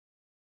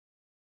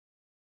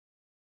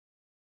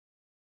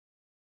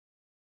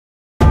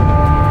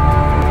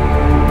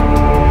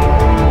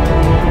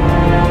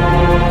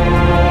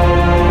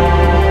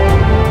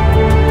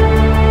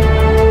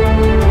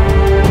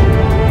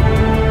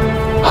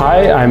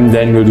I'm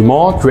Daniel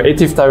Dumont,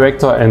 Creative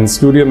Director and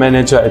Studio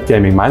Manager at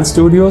Gaming Mind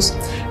Studios.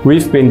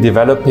 We've been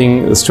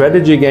developing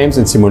strategy games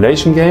and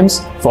simulation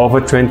games for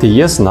over 20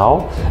 years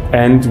now,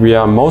 and we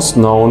are most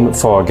known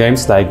for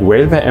games like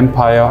Railway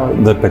Empire,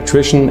 the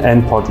Patrician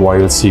and Port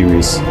Royale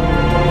series.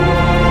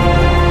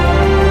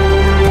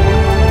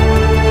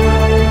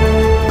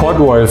 Port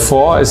Royale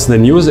 4 is the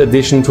newest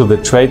addition to the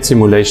trade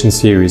simulation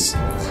series.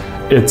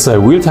 It's a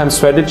real-time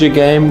strategy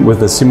game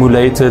with a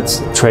simulated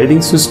trading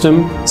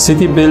system,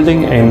 city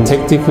building and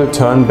tactical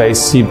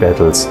turn-based sea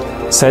battles,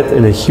 set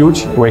in a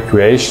huge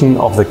recreation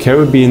of the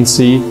Caribbean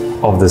Sea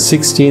of the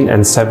 16th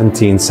and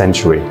 17th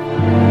century.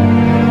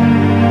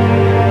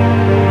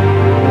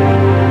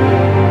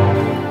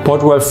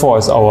 Port Royale 4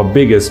 is our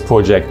biggest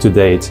project to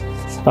date.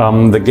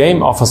 The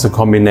game offers a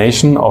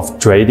combination of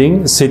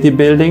trading, city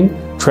building,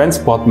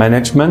 transport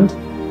management,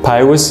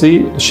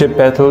 piracy, ship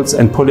battles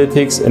and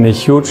politics in a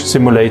huge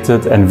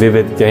simulated and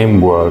vivid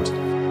game world.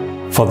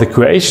 For the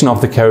creation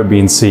of the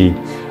Caribbean Sea,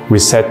 we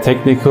set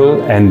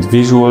technical and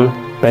visual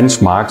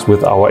benchmarks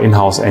with our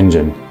in-house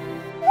engine.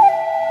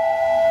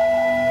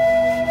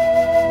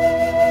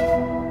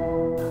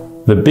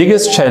 The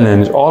biggest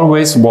challenge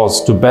always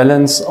was to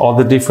balance all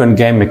the different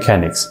game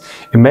mechanics.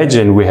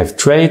 Imagine we have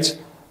trade,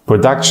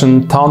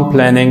 production, town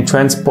planning,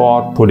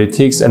 transport,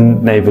 politics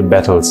and naval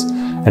battles,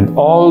 and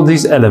all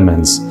these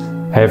elements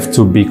have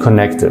to be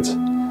connected.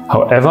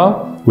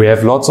 However, we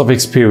have lots of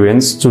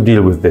experience to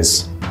deal with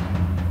this.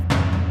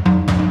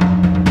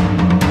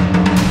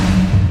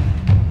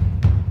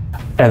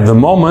 At the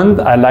moment,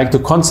 I like to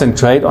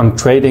concentrate on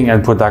trading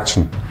and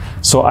production.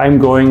 So I'm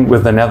going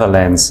with the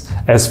Netherlands.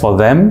 As for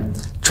them,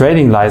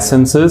 trading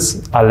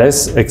licenses are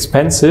less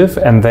expensive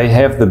and they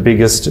have the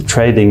biggest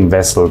trading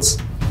vessels.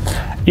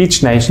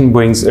 Each nation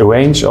brings a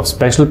range of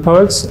special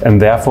perks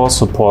and therefore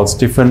supports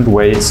different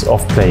ways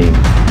of playing.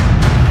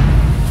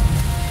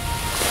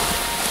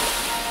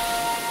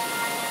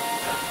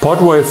 Port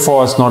Royale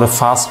 4 is not a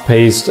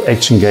fast-paced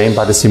action game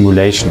but a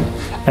simulation,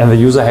 and the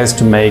user has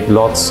to make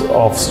lots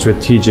of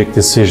strategic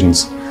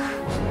decisions.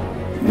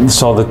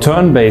 So the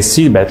turn-based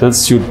sea battles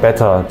suit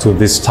better to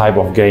this type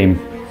of game.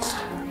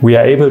 We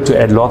are able to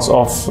add lots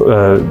of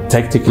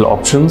tactical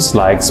options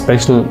like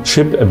special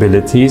ship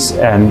abilities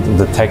and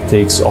the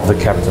tactics of the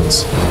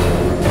captains.